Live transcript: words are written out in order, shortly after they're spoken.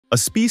A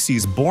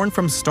species born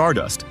from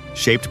stardust,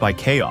 shaped by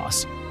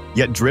chaos,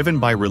 yet driven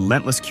by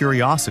relentless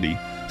curiosity,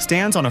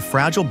 stands on a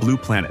fragile blue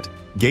planet,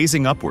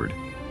 gazing upward.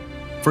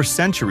 For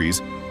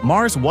centuries,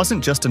 Mars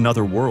wasn't just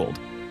another world.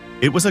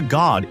 It was a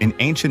god in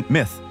ancient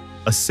myth,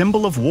 a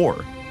symbol of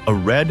war, a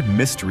red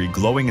mystery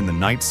glowing in the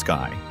night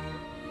sky.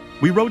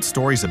 We wrote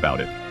stories about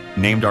it,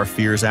 named our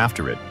fears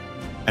after it,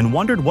 and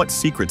wondered what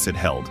secrets it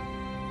held.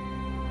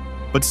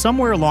 But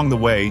somewhere along the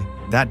way,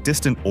 that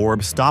distant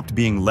orb stopped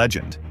being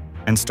legend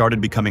and started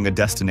becoming a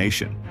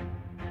destination.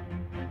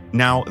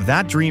 Now,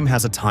 that dream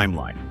has a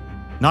timeline.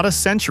 Not a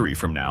century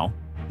from now,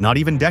 not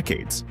even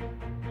decades.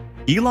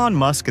 Elon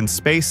Musk and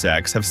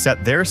SpaceX have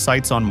set their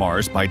sights on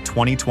Mars by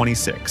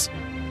 2026,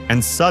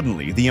 and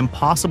suddenly the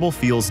impossible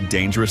feels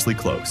dangerously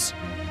close.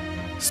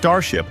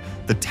 Starship,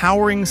 the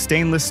towering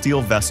stainless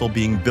steel vessel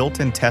being built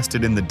and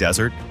tested in the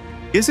desert,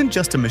 isn't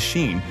just a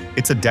machine,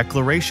 it's a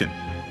declaration.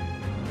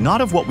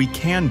 Not of what we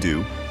can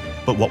do,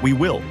 but what we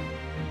will.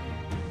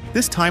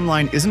 This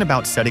timeline isn't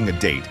about setting a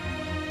date,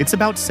 it's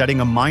about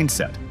setting a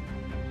mindset.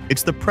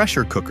 It's the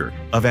pressure cooker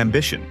of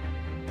ambition.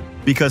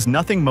 Because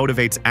nothing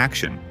motivates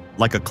action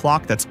like a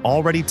clock that's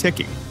already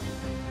ticking.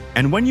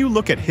 And when you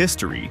look at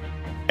history,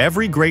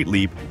 every great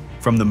leap,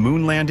 from the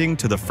moon landing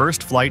to the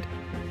first flight,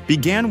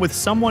 began with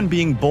someone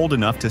being bold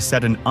enough to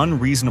set an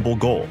unreasonable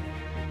goal.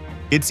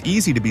 It's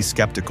easy to be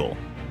skeptical.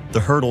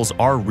 The hurdles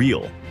are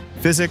real: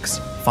 physics,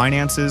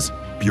 finances,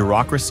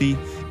 bureaucracy,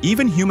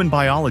 even human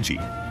biology.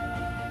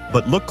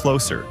 But look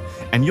closer,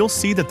 and you'll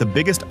see that the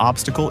biggest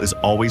obstacle is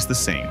always the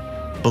same: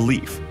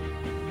 belief.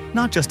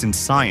 Not just in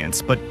science,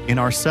 but in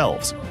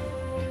ourselves.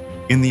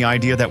 In the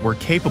idea that we're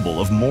capable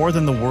of more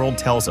than the world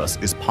tells us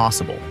is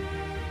possible.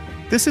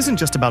 This isn't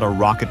just about a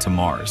rocket to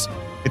Mars.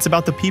 It's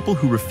about the people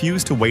who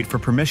refuse to wait for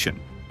permission.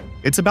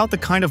 It's about the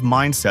kind of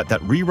mindset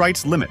that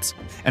rewrites limits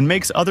and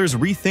makes others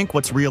rethink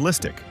what's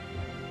realistic.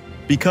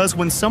 Because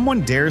when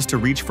someone dares to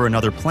reach for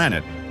another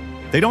planet,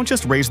 they don't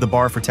just raise the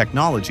bar for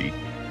technology,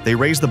 they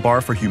raise the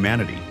bar for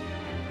humanity.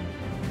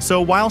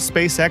 So while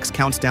SpaceX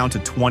counts down to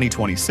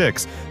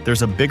 2026,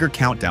 there's a bigger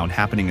countdown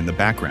happening in the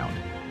background.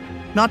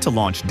 Not to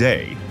launch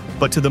day,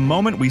 but to the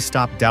moment we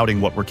stop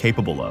doubting what we're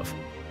capable of.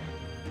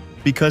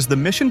 Because the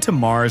mission to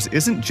Mars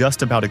isn't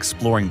just about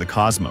exploring the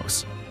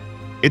cosmos.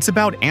 It's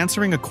about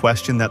answering a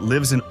question that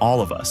lives in all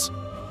of us.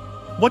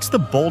 What's the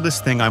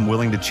boldest thing I'm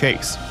willing to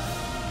chase?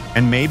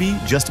 And maybe,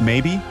 just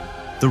maybe,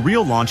 the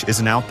real launch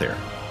isn't out there.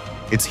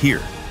 It's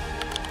here.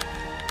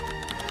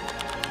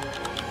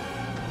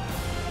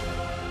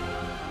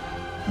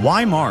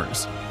 Why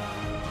Mars?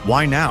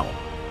 Why now?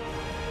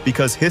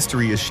 Because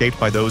history is shaped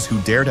by those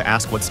who dare to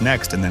ask what's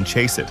next and then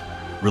chase it,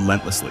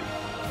 relentlessly.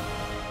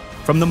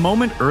 From the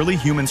moment early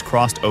humans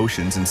crossed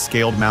oceans and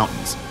scaled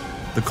mountains,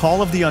 the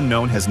call of the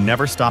unknown has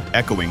never stopped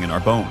echoing in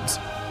our bones.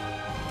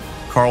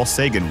 Carl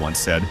Sagan once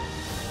said,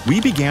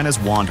 "We began as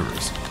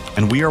wanderers,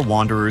 and we are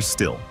wanderers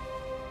still."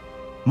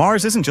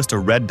 Mars isn't just a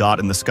red dot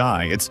in the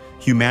sky, it's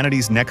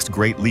humanity's next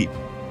great leap.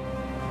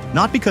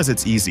 Not because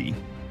it's easy,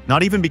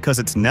 not even because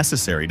it's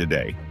necessary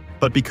today,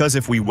 but because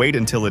if we wait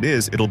until it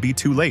is, it'll be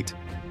too late.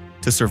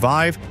 To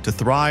survive, to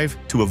thrive,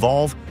 to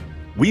evolve,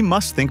 we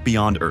must think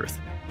beyond Earth.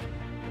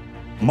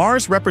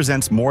 Mars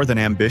represents more than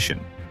ambition.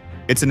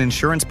 It's an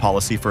insurance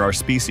policy for our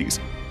species,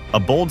 a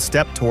bold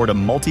step toward a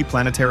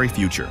multi-planetary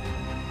future.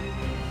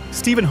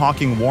 Stephen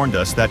Hawking warned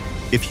us that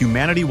if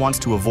humanity wants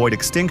to avoid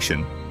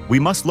extinction, we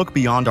must look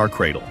beyond our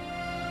cradle.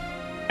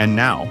 And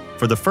now,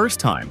 for the first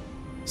time,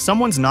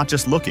 someone's not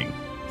just looking,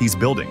 he's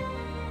building.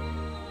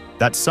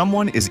 That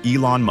someone is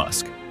Elon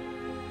Musk,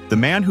 the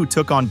man who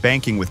took on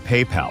banking with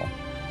PayPal,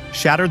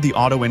 shattered the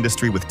auto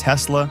industry with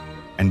Tesla,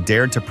 and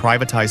dared to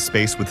privatize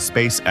space with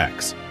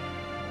SpaceX.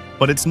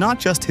 But it's not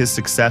just his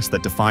success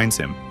that defines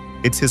him,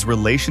 it's his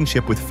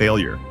relationship with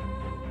failure.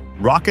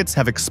 Rockets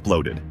have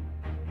exploded.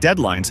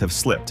 Deadlines have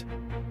slipped.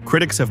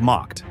 Critics have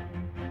mocked.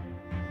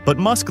 But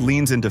Musk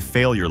leans into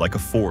failure like a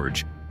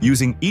forge,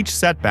 using each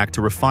setback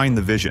to refine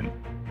the vision.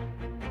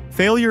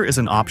 Failure is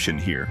an option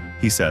here,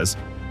 he says.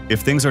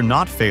 If things are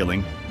not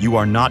failing, you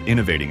are not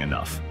innovating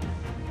enough.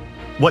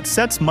 What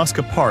sets Musk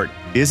apart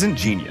isn't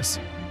genius,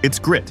 it's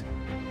grit.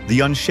 The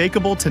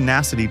unshakable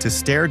tenacity to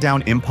stare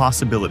down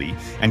impossibility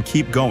and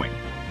keep going.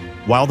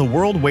 While the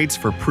world waits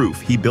for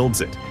proof, he builds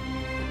it.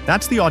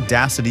 That's the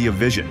audacity of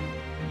vision.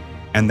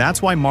 And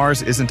that's why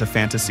Mars isn't a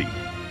fantasy.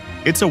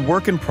 It's a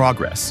work in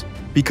progress.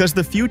 Because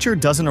the future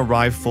doesn't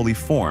arrive fully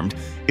formed,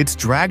 it's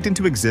dragged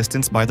into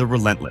existence by the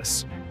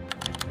relentless.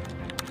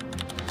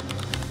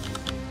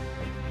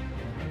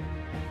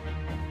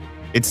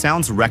 It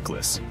sounds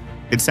reckless.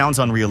 It sounds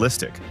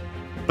unrealistic.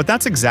 But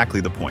that's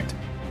exactly the point.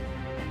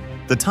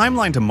 The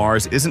timeline to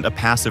Mars isn't a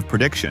passive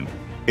prediction,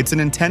 it's an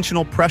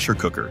intentional pressure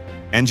cooker,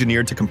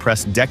 engineered to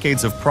compress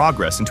decades of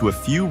progress into a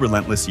few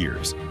relentless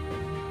years.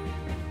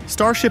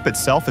 Starship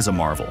itself is a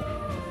marvel,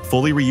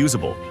 fully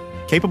reusable,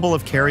 capable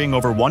of carrying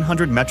over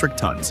 100 metric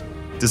tons,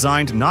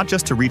 designed not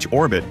just to reach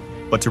orbit,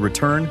 but to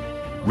return,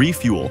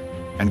 refuel,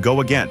 and go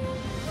again.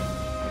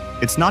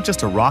 It's not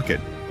just a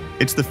rocket,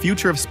 it's the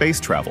future of space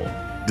travel,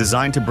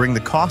 designed to bring the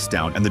cost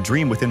down and the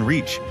dream within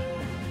reach.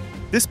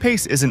 This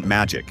pace isn't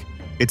magic,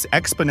 it's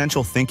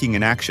exponential thinking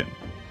in action.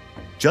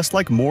 Just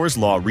like Moore's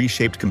law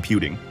reshaped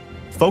computing,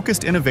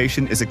 focused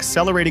innovation is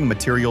accelerating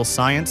materials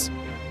science,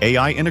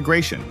 AI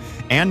integration,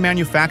 and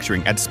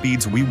manufacturing at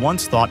speeds we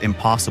once thought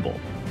impossible.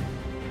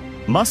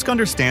 Musk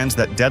understands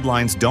that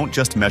deadlines don't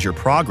just measure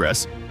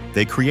progress,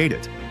 they create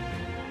it.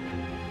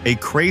 A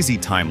crazy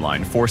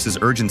timeline forces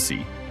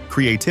urgency,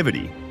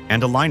 creativity,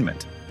 and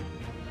alignment.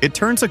 It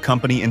turns a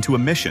company into a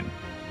mission.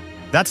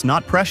 That's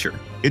not pressure,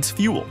 it's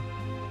fuel.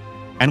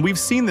 And we've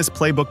seen this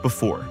playbook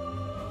before.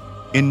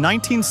 In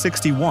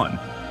 1961,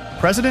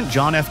 President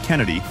John F.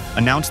 Kennedy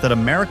announced that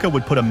America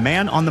would put a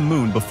man on the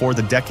moon before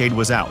the decade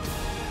was out.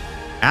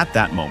 At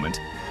that moment,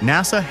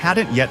 NASA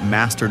hadn't yet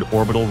mastered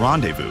orbital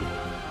rendezvous.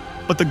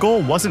 But the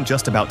goal wasn't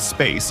just about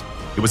space,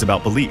 it was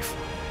about belief.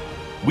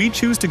 We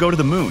choose to go to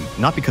the moon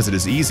not because it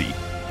is easy,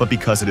 but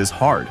because it is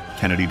hard,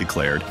 Kennedy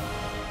declared.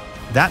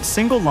 That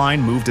single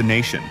line moved a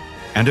nation,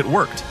 and it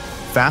worked.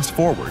 Fast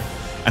forward,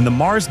 and the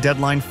Mars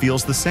deadline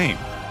feels the same,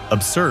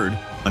 absurd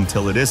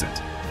until it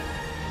isn't.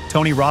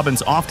 Tony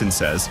Robbins often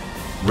says,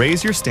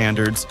 "Raise your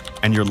standards,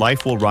 and your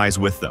life will rise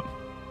with them."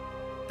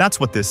 That's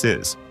what this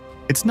is.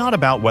 It's not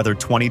about whether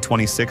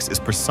 2026 is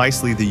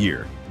precisely the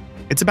year.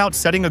 It's about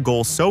setting a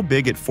goal so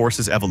big it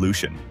forces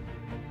evolution.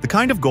 The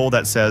kind of goal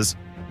that says,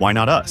 why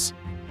not us?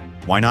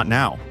 Why not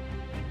now?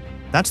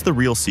 That's the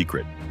real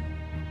secret.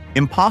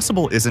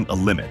 Impossible isn't a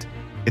limit,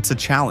 it's a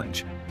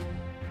challenge.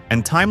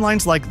 And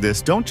timelines like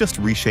this don't just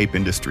reshape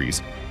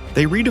industries,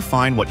 they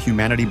redefine what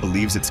humanity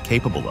believes it's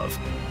capable of.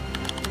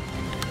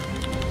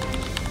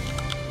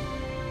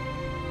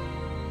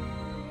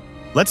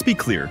 Let's be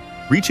clear,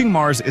 reaching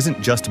Mars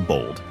isn't just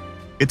bold,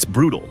 it's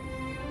brutal.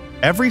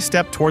 Every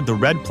step toward the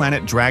red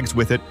planet drags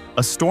with it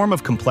a storm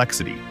of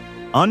complexity,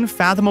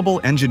 unfathomable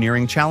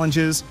engineering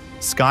challenges,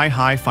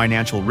 sky-high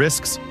financial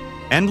risks,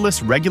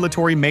 endless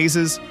regulatory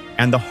mazes,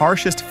 and the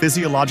harshest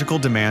physiological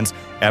demands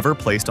ever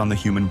placed on the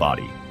human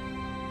body.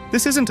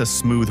 This isn't a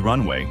smooth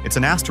runway, it's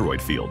an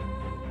asteroid field.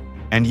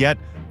 And yet,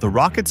 the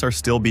rockets are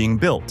still being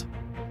built.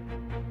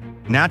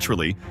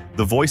 Naturally,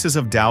 the voices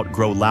of doubt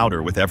grow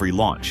louder with every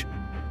launch.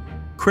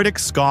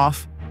 Critics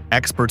scoff,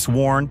 experts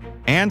warn,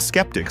 and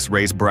skeptics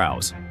raise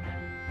brows.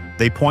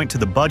 They point to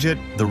the budget,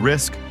 the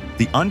risk,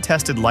 the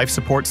untested life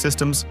support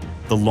systems,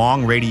 the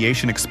long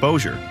radiation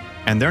exposure,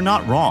 and they're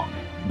not wrong,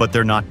 but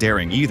they're not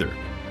daring either.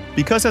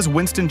 Because as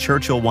Winston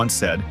Churchill once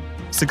said,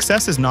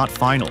 success is not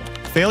final,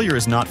 failure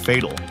is not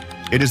fatal.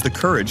 It is the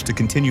courage to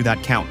continue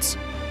that counts.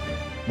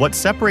 What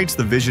separates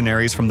the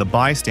visionaries from the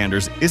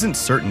bystanders isn't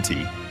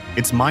certainty,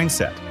 it's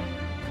mindset.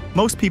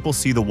 Most people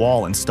see the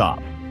wall and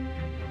stop.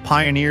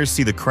 Pioneers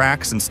see the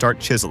cracks and start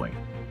chiseling.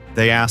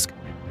 They ask,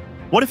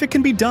 what if it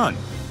can be done?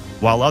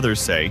 While others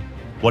say,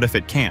 what if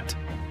it can't?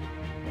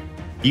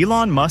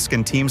 Elon Musk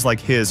and teams like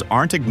his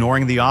aren't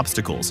ignoring the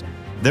obstacles,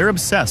 they're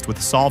obsessed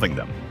with solving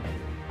them.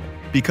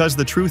 Because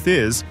the truth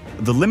is,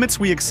 the limits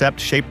we accept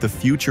shape the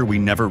future we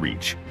never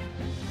reach.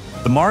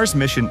 The Mars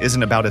mission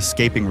isn't about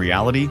escaping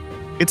reality,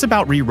 it's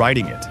about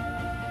rewriting it.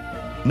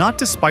 Not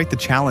despite the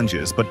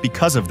challenges, but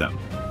because of them.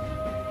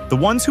 The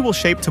ones who will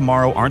shape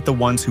tomorrow aren't the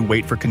ones who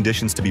wait for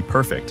conditions to be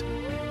perfect.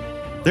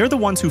 They're the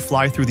ones who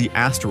fly through the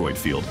asteroid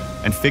field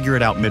and figure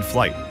it out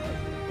mid-flight.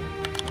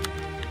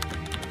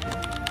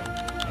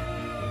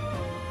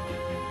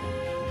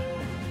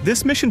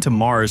 This mission to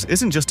Mars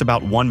isn't just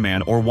about one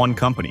man or one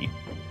company,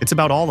 it's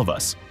about all of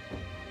us.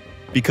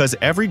 Because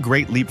every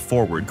great leap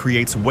forward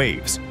creates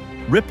waves,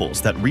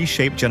 ripples that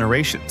reshape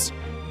generations.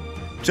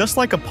 Just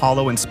like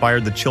Apollo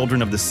inspired the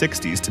children of the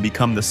 60s to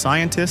become the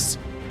scientists,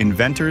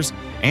 inventors,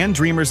 and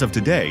dreamers of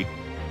today,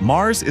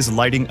 Mars is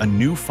lighting a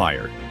new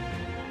fire.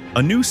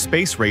 A new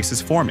space race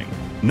is forming,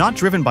 not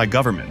driven by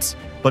governments,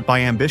 but by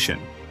ambition.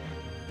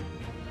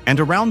 And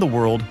around the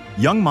world,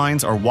 young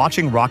minds are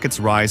watching rockets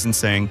rise and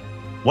saying,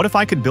 what if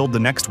I could build the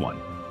next one?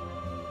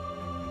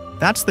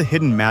 That's the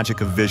hidden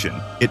magic of vision.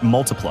 It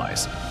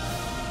multiplies.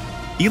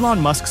 Elon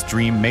Musk's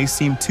dream may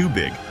seem too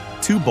big,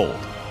 too bold,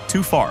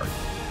 too far,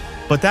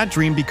 but that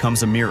dream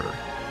becomes a mirror.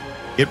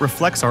 It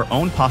reflects our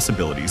own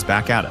possibilities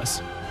back at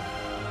us.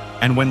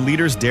 And when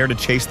leaders dare to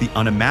chase the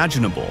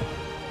unimaginable,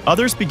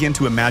 others begin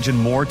to imagine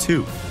more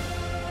too.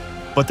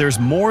 But there's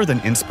more than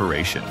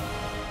inspiration.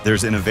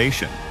 There's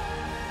innovation.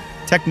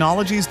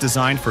 Technologies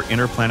designed for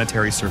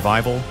interplanetary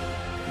survival,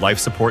 life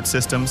support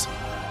systems,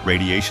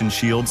 radiation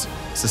shields,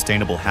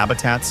 sustainable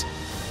habitats,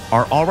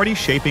 are already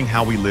shaping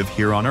how we live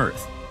here on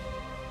Earth.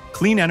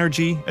 Clean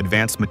energy,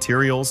 advanced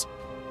materials,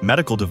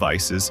 medical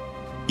devices,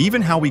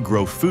 even how we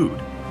grow food.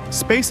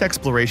 Space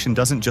exploration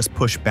doesn't just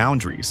push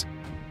boundaries,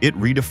 it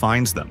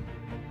redefines them.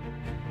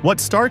 What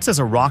starts as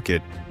a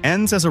rocket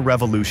ends as a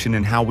revolution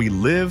in how we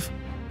live,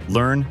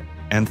 learn,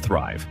 and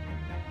thrive.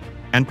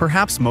 And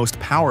perhaps most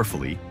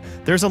powerfully,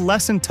 there's a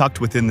lesson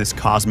tucked within this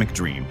cosmic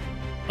dream,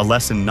 a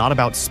lesson not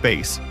about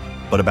space,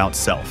 but about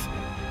self.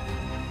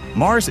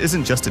 Mars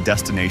isn't just a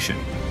destination,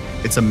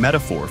 it's a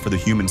metaphor for the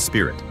human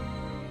spirit.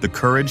 The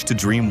courage to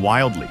dream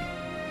wildly,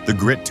 the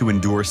grit to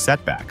endure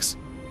setbacks,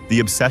 the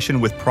obsession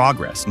with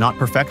progress, not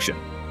perfection,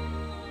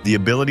 the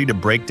ability to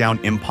break down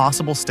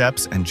impossible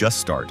steps and just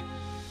start.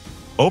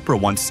 Oprah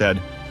once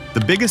said, "The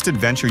biggest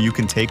adventure you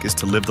can take is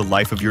to live the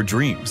life of your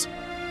dreams."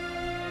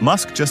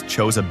 Musk just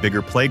chose a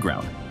bigger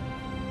playground.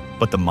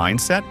 But the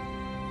mindset?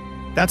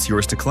 That's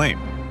yours to claim.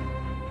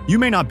 You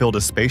may not build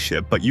a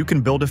spaceship, but you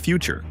can build a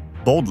future,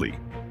 boldly,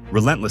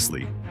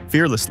 relentlessly,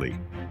 fearlessly.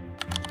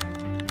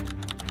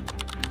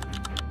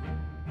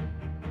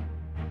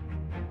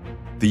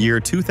 The year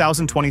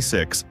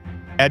 2026,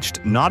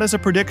 etched not as a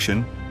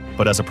prediction,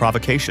 but as a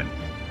provocation.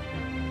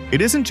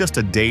 It isn't just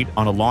a date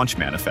on a launch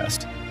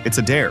manifest, it's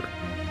a dare,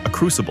 a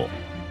crucible,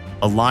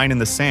 a line in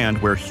the sand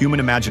where human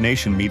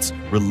imagination meets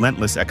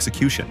relentless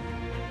execution.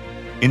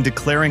 In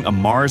declaring a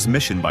Mars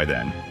mission by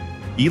then,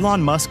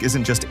 Elon Musk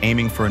isn't just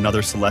aiming for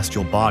another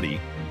celestial body,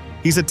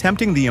 he's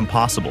attempting the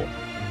impossible,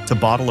 to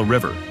bottle a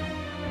river,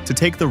 to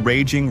take the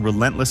raging,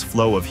 relentless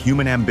flow of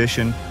human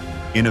ambition,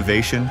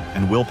 innovation,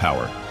 and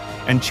willpower,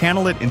 and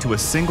channel it into a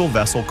single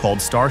vessel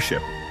called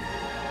Starship.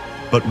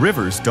 But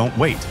rivers don't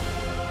wait.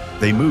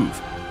 They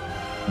move,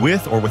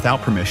 with or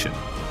without permission.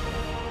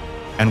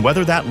 And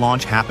whether that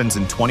launch happens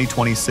in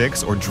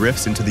 2026 or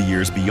drifts into the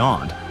years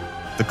beyond,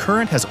 the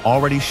current has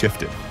already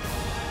shifted.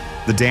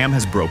 The dam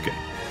has broken.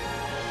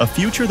 A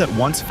future that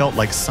once felt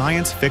like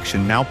science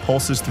fiction now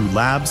pulses through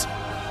labs,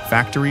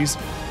 factories,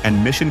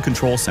 and mission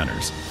control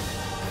centers.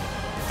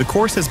 The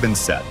course has been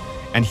set,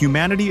 and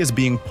humanity is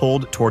being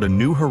pulled toward a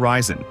new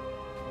horizon,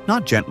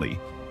 not gently,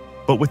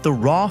 but with the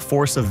raw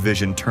force of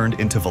vision turned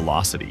into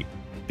velocity.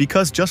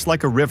 Because just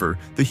like a river,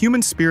 the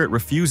human spirit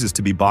refuses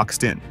to be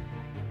boxed in.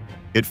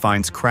 It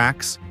finds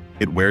cracks,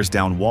 it wears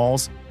down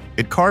walls,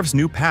 it carves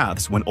new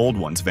paths when old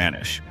ones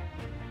vanish.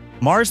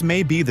 Mars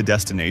may be the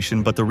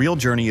destination, but the real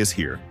journey is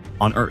here,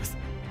 on Earth,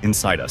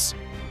 inside us.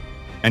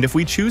 And if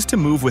we choose to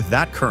move with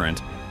that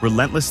current,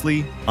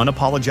 relentlessly,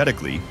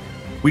 unapologetically,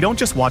 we don't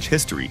just watch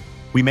history,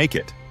 we make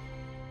it.